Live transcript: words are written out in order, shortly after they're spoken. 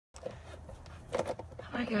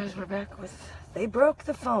Hi guys, we're back with, they broke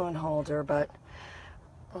the phone holder, but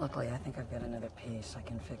luckily I think I've got another piece I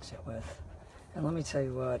can fix it with. And let me tell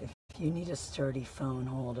you what, if you need a sturdy phone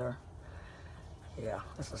holder, yeah,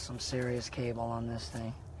 this is some serious cable on this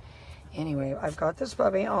thing. Anyway, I've got this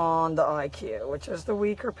puppy on the IQ, which is the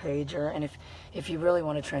weaker pager, and if you really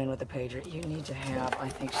want to train with the pager, you need to have, I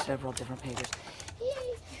think, several different pagers. Yay.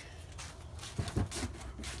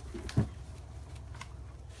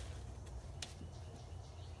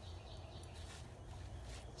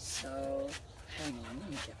 So, hang on,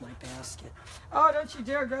 let me get my basket. Oh, don't you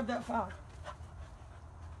dare grab that phone.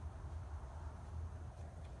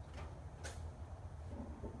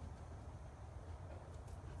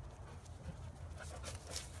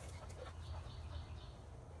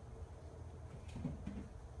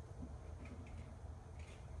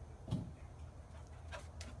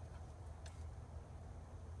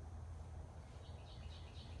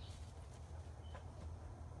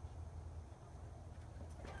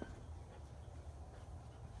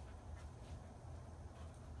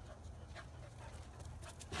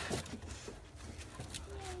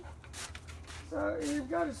 So you've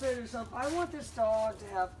got to say to yourself, I want this dog to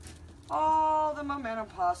have all the momentum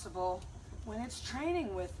possible when it's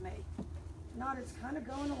training with me. Not it's kind of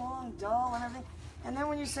going along dull and everything. And then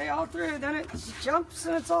when you say all through, then it jumps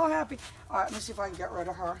and it's all happy. All right, let me see if I can get rid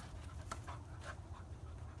of her.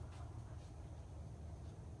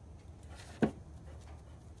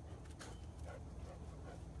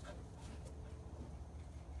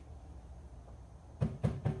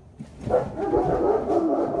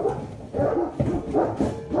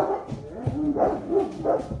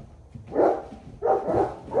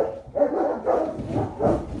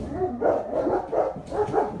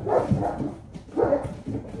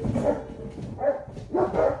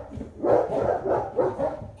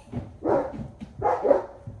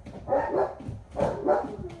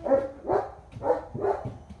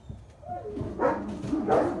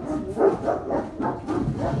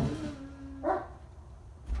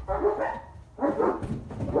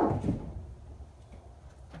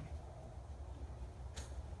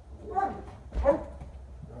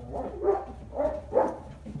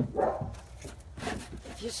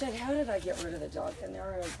 You said, how did I get rid of the dog? And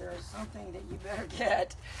there's something that you better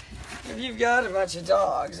get if you've got a bunch of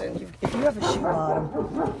dogs. And if you have a shoe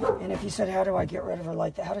bottom, and if you said, how do I get rid of her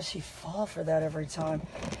like that? How does she fall for that every time?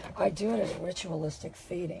 I do it as ritualistic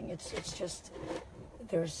feeding. It's just,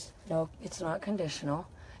 there's no, it's not conditional.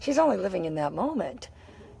 She's only living in that moment.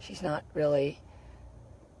 She's not really,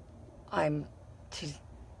 she's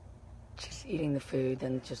eating the food,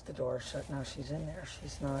 then just the door shut. Now she's in there.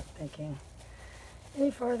 She's not thinking any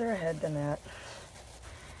farther ahead than that.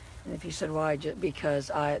 And if you said why, because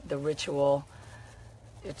the ritual,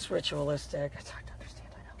 it's ritualistic. It's hard to understand,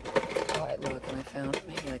 I know. All right, look, and I found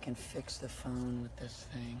maybe I can fix the phone with this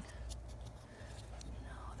thing.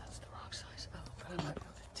 No, that's the wrong size. Oh, but I might be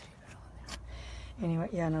able to tape it on there. Anyway,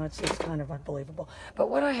 yeah, no, it's kind of unbelievable. But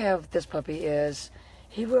what I have this puppy is,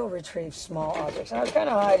 he will retrieve small objects. And I was kind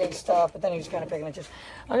of hiding stuff, but then he was kind of picking it.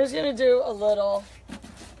 I'm just going to do a little.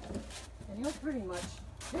 And he'll pretty much,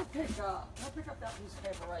 he'll pick up that piece of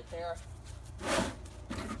paper right there.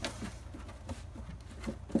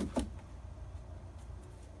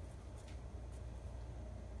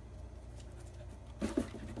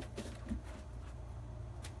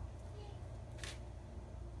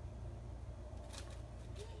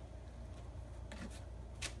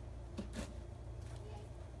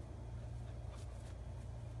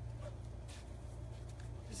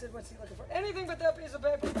 He said, what's he looking for? Anything but that piece of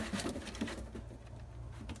paper.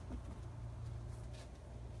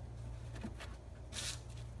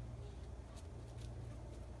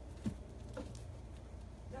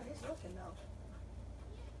 Looking now.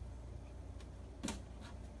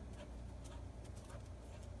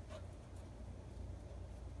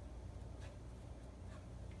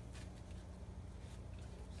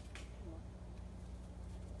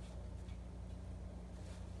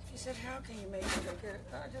 He said, how can you make them get it?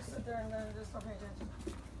 Just sit there and just don't pay attention.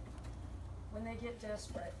 When they get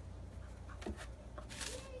desperate.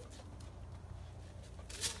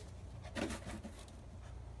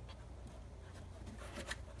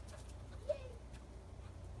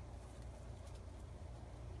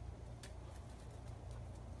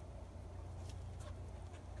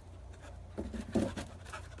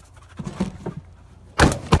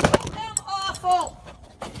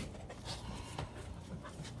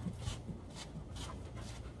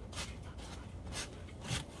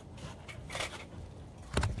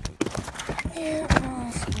 Yeah,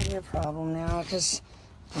 it's gonna be a problem now because,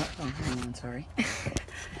 oh, hang on, sorry.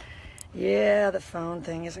 Yeah, the phone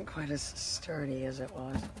thing isn't quite as sturdy as it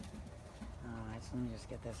was. Alright, so let me just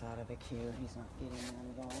get this out of the queue. He's not getting in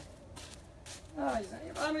at all. Oh, he's not,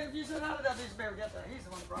 I mean, if you said, how did that piece of paper get there? He's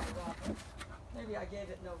the one who brought it up. Maybe I gave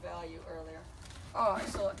it no value earlier. Alright,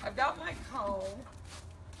 so I've got my cone.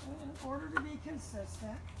 In order to be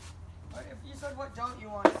consistent, if you said, what don't you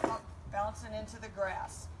want? Stop bouncing into the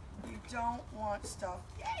grass. You don't want stuff.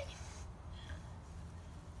 Yay!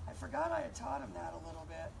 I forgot I had taught him that a little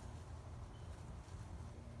bit.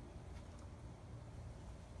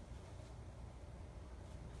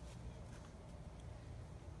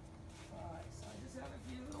 Alright, so I just have a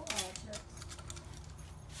few little objects.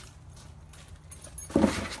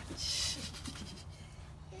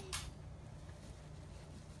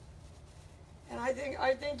 And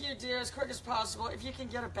I think you do as quick as possible. If you can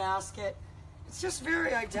get a basket, it's just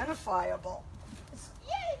very identifiable. It's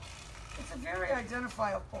a very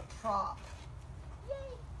identifiable prop. Yay!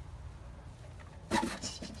 It's the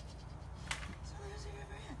best we've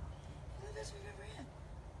ever had. It's the best we've ever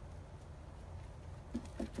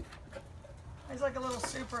had. He's like a little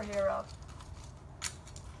superhero.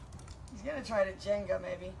 He's gonna try to Jenga,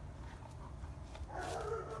 maybe.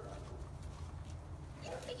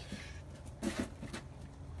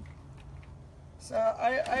 So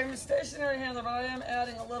I'm a stationary handler, but I am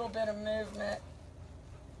adding a little bit of movement.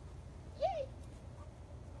 Yay!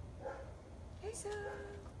 Hey, so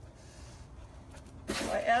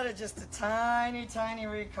I added just a tiny, tiny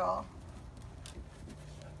recall.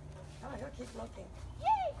 Oh, I gotta keep looking.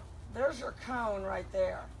 Yay! There's your cone right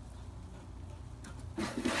there.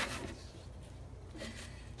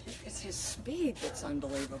 It's his speed that's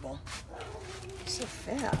unbelievable. He's so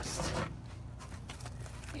fast.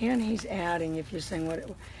 And he's adding, if you're saying what,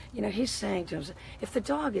 you know, he's saying to himself, if the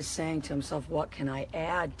dog is saying to himself, what can I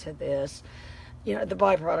add to this? You know, the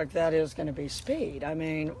byproduct of that is going to be speed. I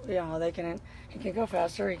mean, you know, he can go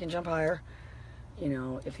faster, he can jump higher, you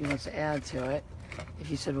know, if he wants to add to it. If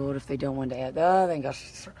you said, well, what if they don't want to add? Oh, then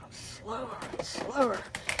gosh, start going slower and slower.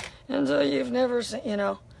 And you've never seen, you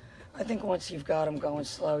know, I think once you've got them going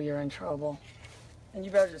slow, you're in trouble. And you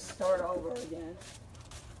better just start over again.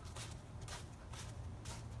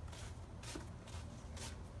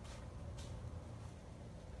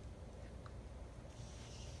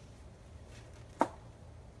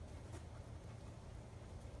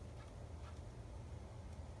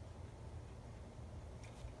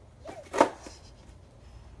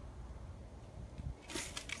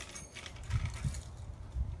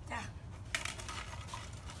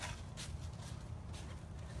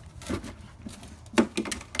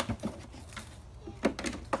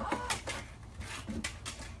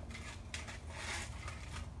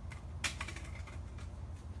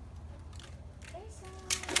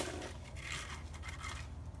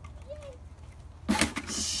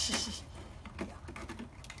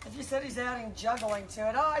 Said he's adding juggling to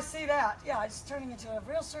it. Oh, I see that. Yeah, it's turning into a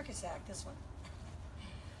real circus act, this one.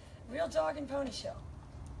 Real dog and pony show.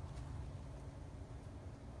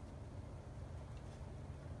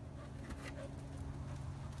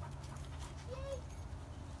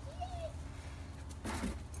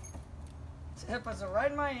 It puts it right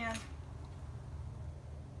in my hand.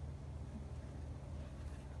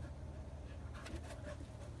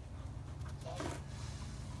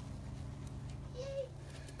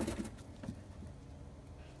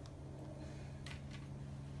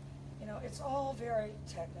 It's all very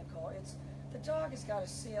technical. The dog has got to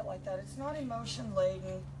see it like that. It's not emotion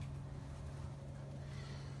laden.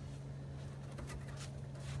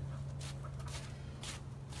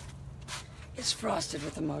 It's frosted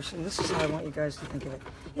with emotion. This is how I want you guys to think of it.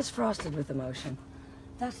 It's frosted with emotion.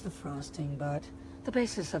 That's the frosting, but the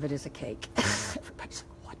basis of it is a cake. Everybody's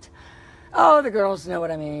like, what? Oh, the girls know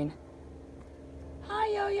what I mean. Hi,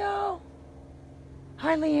 Yo-Yo.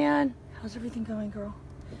 Hi, Leanne. How's everything going, girl?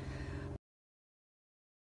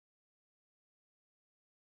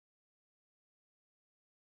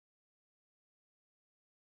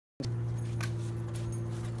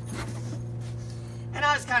 And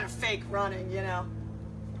I was kind of fake running, you know.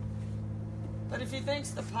 But if he thinks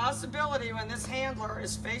the possibility when this handler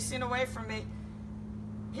is facing away from me,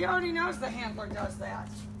 he already knows the handler does that.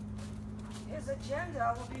 His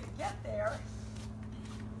agenda will be to get there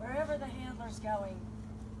wherever the handler's going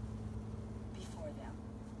before them.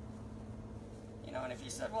 You know, and if you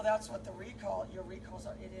said, well, that's what your recalls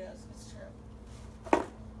are, it is. It's true.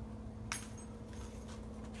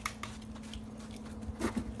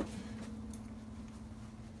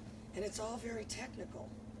 And it's all very technical.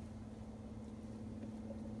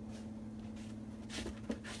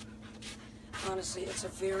 Honestly, it's a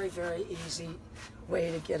very, very easy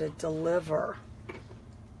way to get a deliver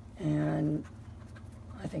And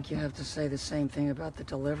I think you have to say the same thing about the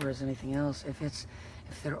deliver as anything else.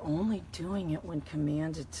 If they're only doing it when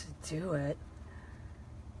commanded to do it,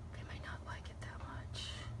 they may not like it that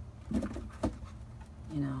much.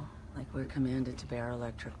 You know, like we're commanded to pay our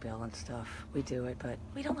electric bill and stuff. We do it, but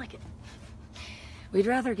we don't like it. We'd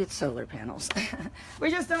rather get solar panels.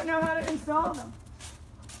 We just don't know how to install them.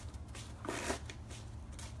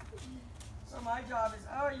 So my job is,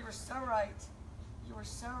 oh, you were so right. You were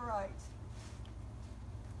so right.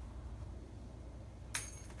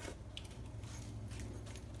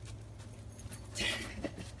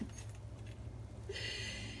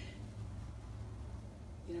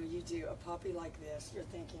 You know, you do a puppy like this, you're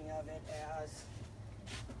thinking of it as,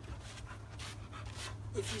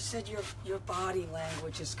 if you said your body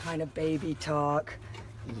language is kind of baby talk,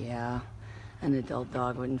 yeah, an adult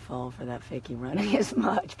dog wouldn't fall for that fakey running as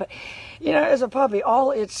much. But, you know, as a puppy,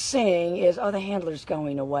 all it's saying is, oh, the handler's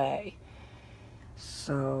going away.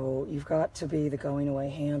 So you've got to be the going away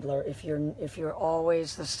handler. If you're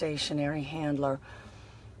always the stationary handler,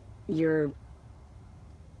 you're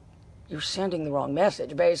sending the wrong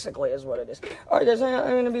message, basically, is what it is. All right, guys,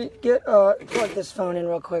 I'm going to plug this phone in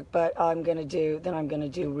real quick, but I'm going to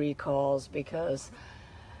do recalls, because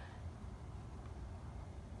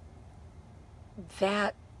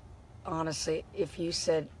that, honestly, if you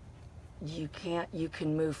said you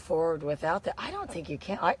can move forward without that, I don't think you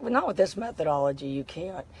can. Not with this methodology, you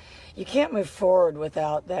can't. You can't move forward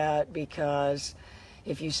without that, because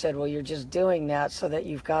if you said, well, you're just doing that so that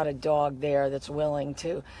you've got a dog there that's willing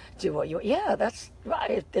to do what you, yeah, that's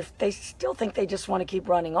right. If they still think they just want to keep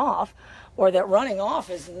running off, or that running off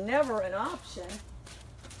is never an option,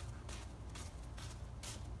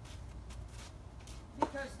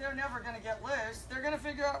 because they're never going to get loose, they're going to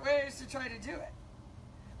figure out ways to try to do it.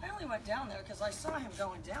 I only went down there because I saw him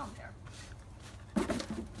going down there.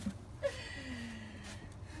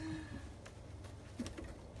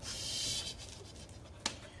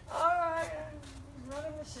 Alright, he's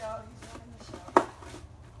running the show.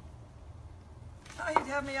 Oh, he'd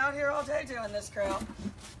have me out here all day doing this crowd.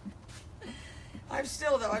 I'm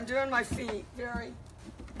still, though. I'm doing my feet very...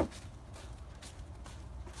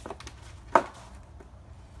 Alright,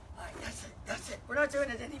 that's it. We're not doing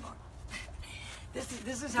it anymore.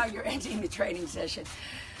 This is how you're ending the training session.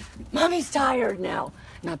 Mommy's tired now.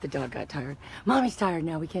 Not the dog got tired. Mommy's tired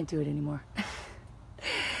now. We can't do it anymore.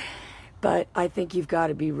 But I think you've got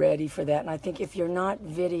to be ready for that. And I think if you're not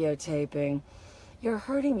videotaping, you're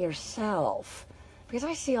hurting yourself. Because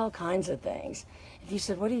I see all kinds of things. If you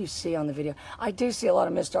said, what do you see on the video? I do see a lot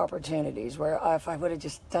of missed opportunities where if I would have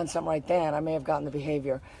just done something right then, I may have gotten the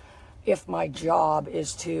behavior. If my job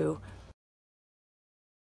is to...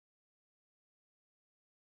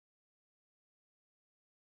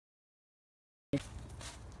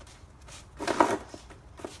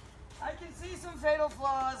 I can see some fatal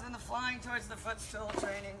flaws in the flying towards the footstool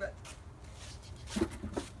training, but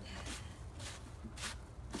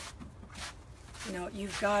you know,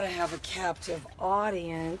 you've got to have a captive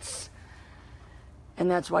audience, and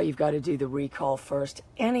that's why you've got to do the recall first.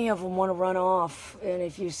 Any of them want to run off, and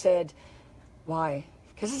if you said, why?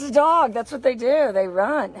 Because it's a dog, that's what they do, they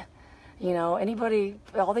run. You know, anybody,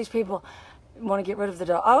 all these people want to get rid of the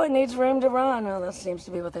dog. Oh, it needs room to run. Oh, that seems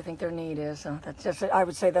to be what they think their need is. So that's just, I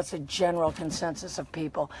would say that's a general consensus of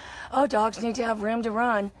people. Oh, dogs need to have room to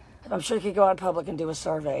run. I'm sure you could go out in public and do a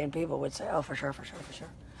survey, and people would say, oh, for sure, for sure, for sure.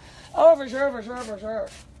 Oh, for sure, for sure, for sure.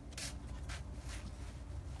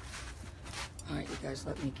 All right, you guys,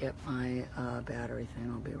 let me get my battery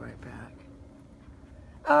thing. I'll be right back.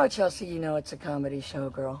 Oh, Chelsea, you know it's a comedy show,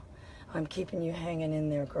 girl. I'm keeping you hanging in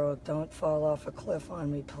there, girl. Don't fall off a cliff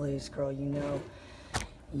on me, please, girl. You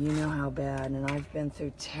know how bad. And I've been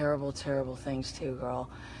through terrible, terrible things too, girl.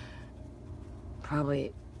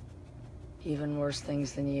 Probably even worse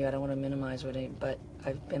things than you. I don't want to minimize what but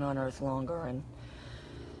I've been on Earth longer, and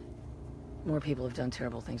more people have done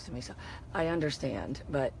terrible things to me. So I understand,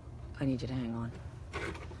 but I need you to hang on.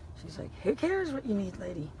 She's like, who cares what you need,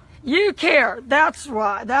 lady? You care. That's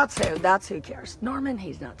why. That's who. That's who cares. Norman,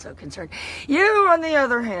 he's not so concerned. You, on the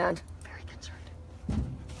other hand, very concerned.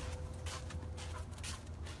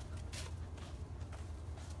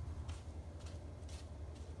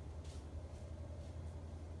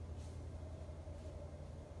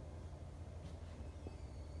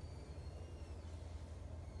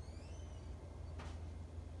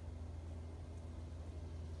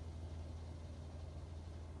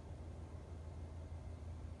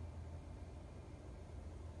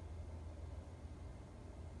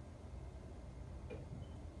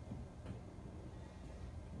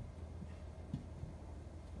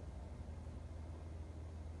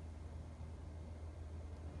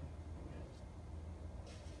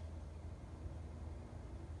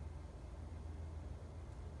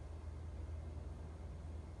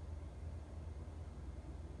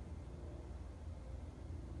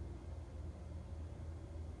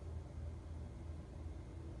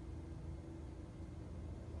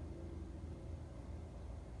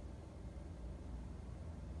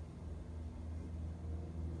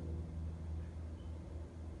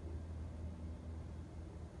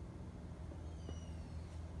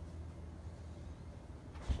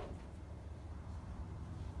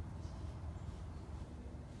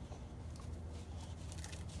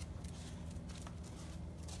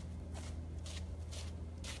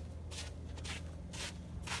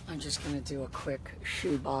 just going to do a quick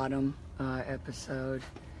shoe bottom episode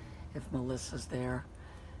if Melissa's there,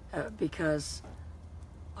 because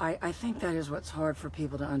I think that is what's hard for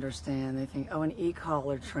people to understand. They think, oh, an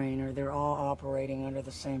e-collar trainer, they're all operating under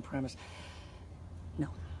the same premise. No.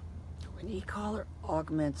 An e-collar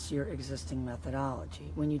augments your existing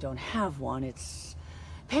methodology. When you don't have one, it's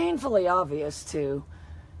painfully obvious to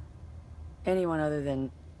anyone other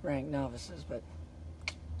than ranked novices, but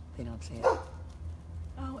they don't see it.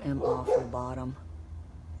 Oh, M awful bottom.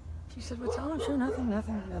 She said, what's on? Sure, nothing.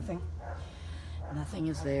 Nothing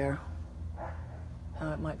is there.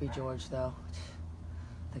 It might be George, though.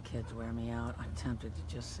 The kids wear me out. I'm tempted to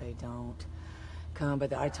just say don't come,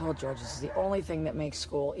 but I told George this is the only thing that makes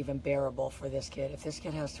school even bearable for this kid. If this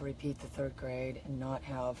kid has to repeat the 3rd grade and not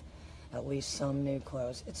have at least some new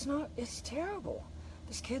clothes, it's terrible.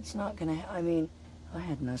 This kid's not gonna, I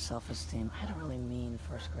had no self-esteem. I had a really mean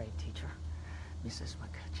 1st grade teacher, Mrs.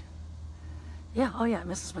 McCutcheon. Yeah, oh yeah,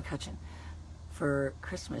 Mrs. McCutcheon. For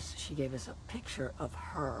Christmas, she gave us a picture of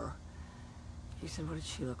her. She said, what did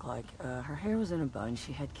she look like? Her hair was in a bun.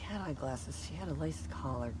 She had cat-eye glasses. She had a lace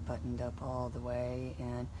collar buttoned up all the way.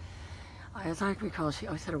 And as I recall, she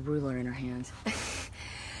always had a ruler in her hands.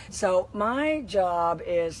 So my job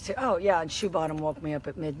is to, oh yeah, and Shoe Bottom woke me up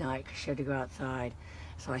at midnight because she had to go outside.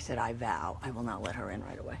 So I said, I vow, I will not let her in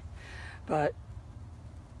right away. But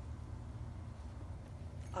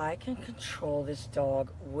I can control this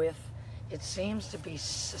dog with, it seems to be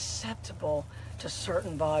susceptible to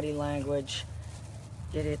certain body language.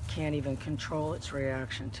 Yet it can't even control its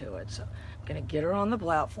reaction to it. So I'm gonna get her on the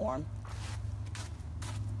platform.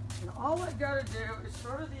 And all I've gotta do is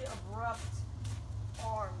sort of the abrupt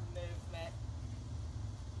arm movement.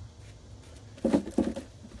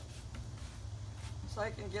 So I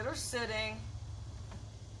can get her sitting.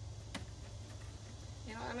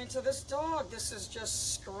 You know, to this dog, this is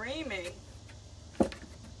just screaming.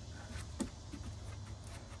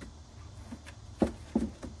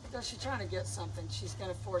 Does she trying to get something? She's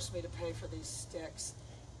going to force me to pay for these sticks.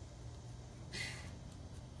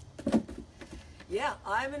 Yeah,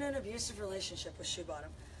 I'm in an abusive relationship with Shoe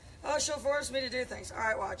Bottom. Oh, she'll force me to do things. All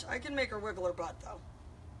right, watch. I can make her wiggle her butt, though.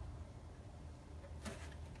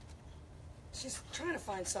 She's trying to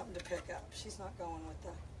find something to pick up. She's not going with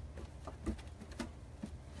the...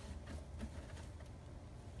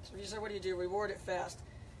 So you say, what do? Reward it fast.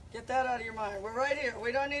 Get that out of your mind. We're right here.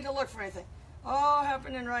 We don't need to look for anything. All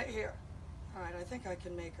happening right here. All right, I think I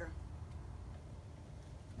can make her.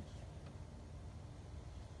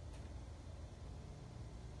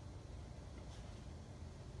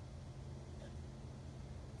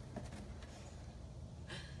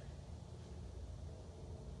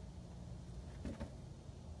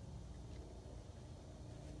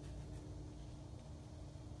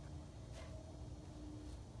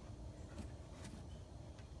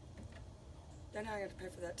 Then I have to pay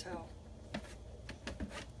for that towel.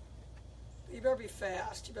 You better be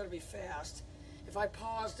fast. You better be fast. If I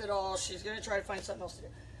paused at all, she's going to try to find something else to do.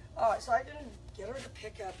 All right, so I didn't get her to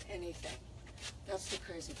pick up anything. That's the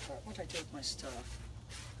crazy part. What did I do with my stuff?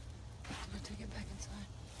 Did I take it back inside?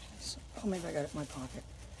 Oh, maybe I got it in my pocket.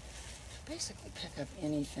 Basically, pick up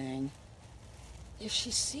anything. If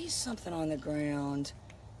she sees something on the ground,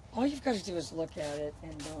 all you've got to do is look at it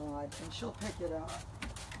and nod, and she'll pick it up.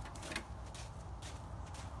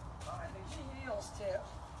 Oh, I think she heels, too.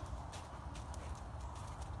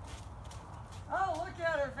 Oh, look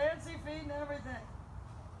at her, fancy feet and everything.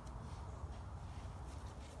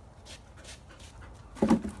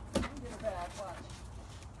 Get her back, watch.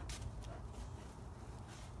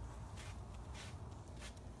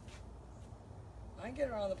 I can get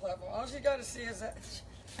her on the platform. All she got to see is that.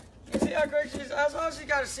 You see how quick she's. That's all she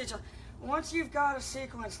got to see. Once you've got a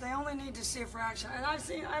sequence, they only need to see a fraction. And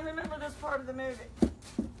I remember this part of the movie.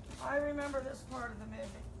 I remember this part of the movie.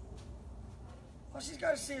 All she's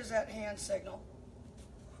got to see is that hand signal.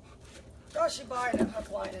 Gosh, you buy it at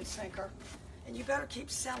hook, line, and sinker. And you better keep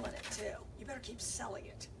selling it, too. You better keep selling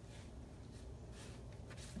it.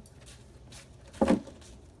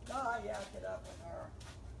 Ah, yeah, get up with her.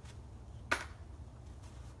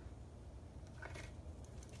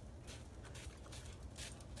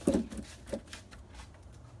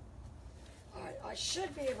 All right, I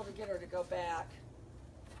should be able to get her to go back.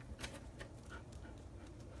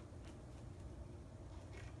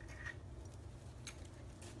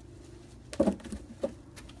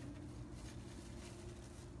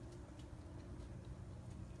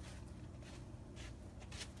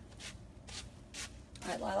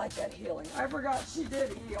 I like that healing. I forgot she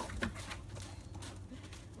did heal.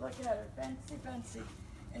 Look at her, fancy, fancy.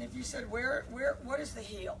 And if you said, what is the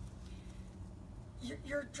heel?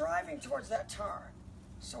 you're driving towards that turn.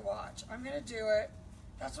 So watch. I'm going to do it.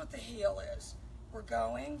 That's what the heel is. We're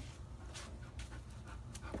going.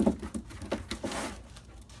 We're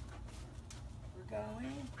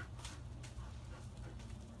going.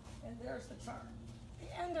 And there's the turn.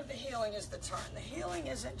 The end of the heeling is the turn. The heeling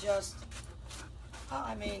isn't just,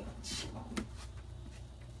 I mean,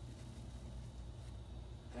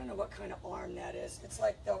 I don't know what kind of arm that is. It's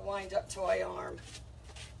like the wind-up toy arm.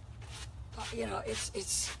 You know,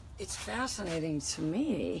 it's fascinating to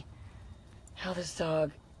me how this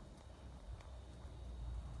dog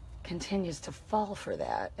continues to fall for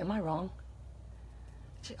that. Am I wrong?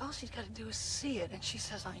 All she's got to do is see it, and she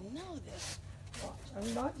says, I know this. Watch.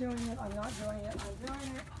 I'm not doing it. I'm not doing it. I'm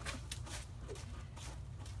doing it.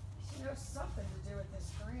 She knows something to do with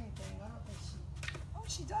this green thing. I don't think she... Oh,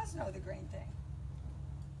 she does know the green thing.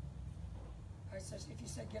 All right, so if you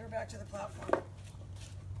said, get her back to the platform.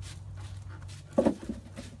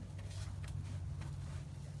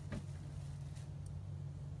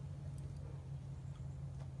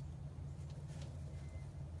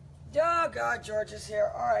 Oh, God, George is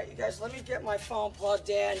here. All right, you guys, let me get my phone plugged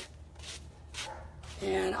in.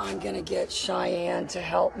 And I'm going to get Cheyenne to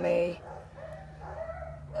help me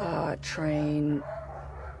train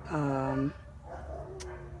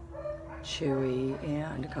Chewy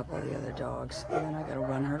and a couple of the other dogs. And then I got to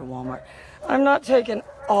run her to Walmart. I'm not taking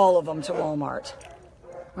all of them to Walmart.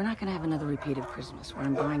 We're not going to have another repeat of Christmas where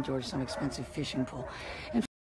I'm buying George some expensive fishing pole. And